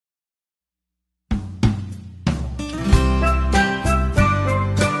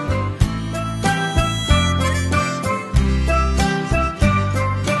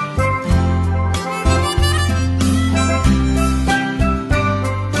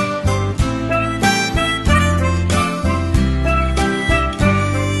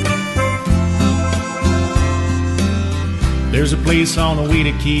place on the way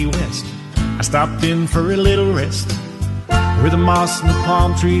to Key West. I stopped in for a little rest, where the moss and the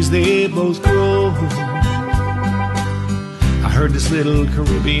palm trees, they both grow. I heard this little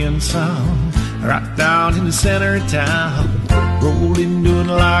Caribbean sound right down in the center of town, rolling, doing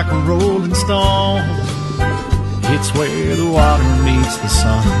like a rolling stone. It's where the water meets the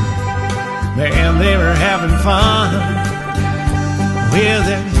sun. Man, they were having fun with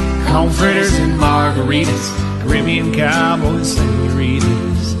their corn fritters and margaritas, Caribbean cowboys,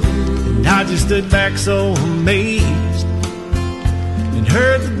 senoritas. And I just stood back so amazed and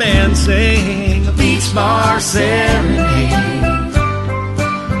heard the band sing a beach bar serenade.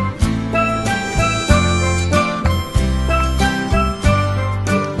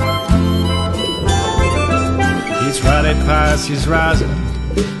 It's right at Pisces Rising,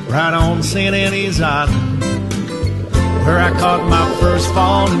 right on St. Annie's Island, where I caught my first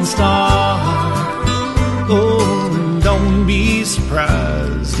falling star. Oh, and don't be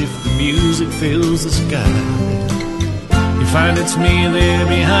surprised if the music fills the sky. You find it's me there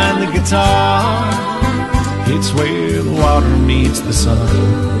behind the guitar. It's where the water meets the sun.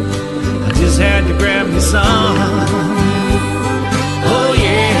 I just had to grab me some. Oh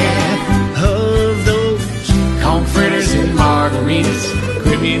yeah, of those corn fritters and margaritas,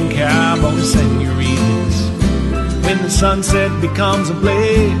 Caribbean cowboys, senoritas. When the sunset becomes a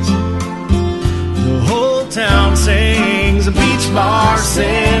blaze, the whole town sings a beach bar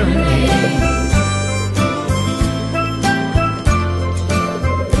serenade.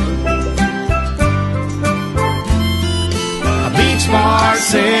 A beach bar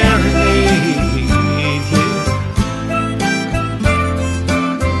serenade, yeah.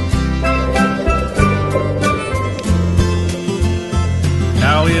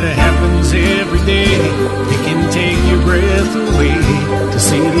 Now it happens every day. It can take your breath away to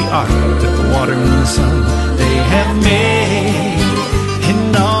see the art that the water and the sun they have made.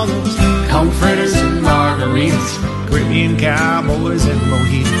 And all those corn fritters and margaritas, Caribbean cowboys and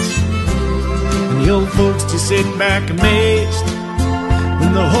mojitos. And the old folks just sit back amazed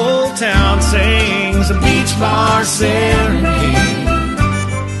when the whole town sings a beach bar serenade.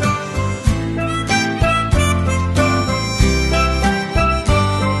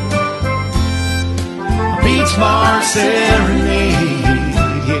 Beach bar serenade,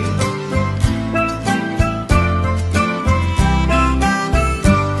 yeah.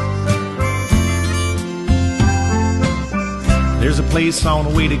 There's a place on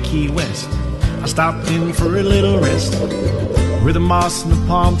the way to Key West. I stopped in for a little rest, where the moss and the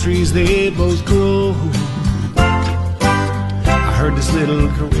palm trees, they both grow. I heard this little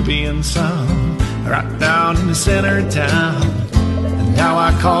Caribbean sound right down in the center of town. Now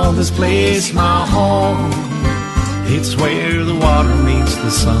I call this place my home. It's where the water meets the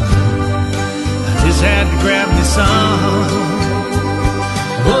sun. I just had to grab me some.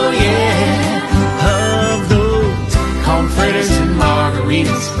 Oh yeah, of those corn fritters and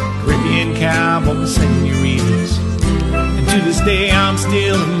margaritas, Caribbean cowboys, senoritas. And to this day I'm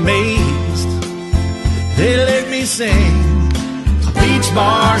still amazed they let me sing a beach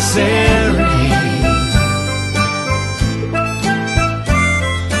bar serenade.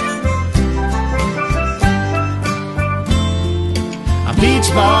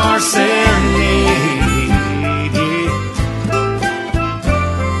 Beach bar serenade, yeah.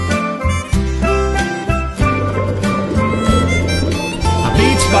 A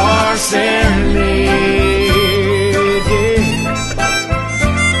beach bar serenade, yeah.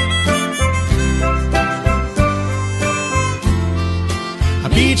 A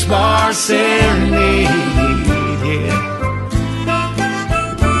beach bar serenade, yeah.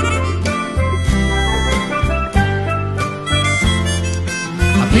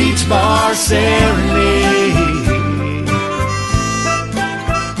 Beach bar serenade.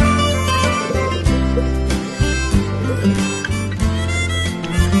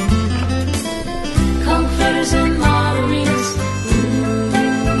 Corn fritters and margaritas.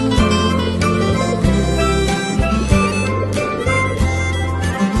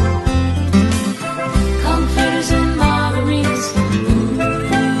 Corn fritters and margaritas.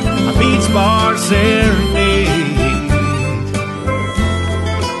 A beach bar serenade.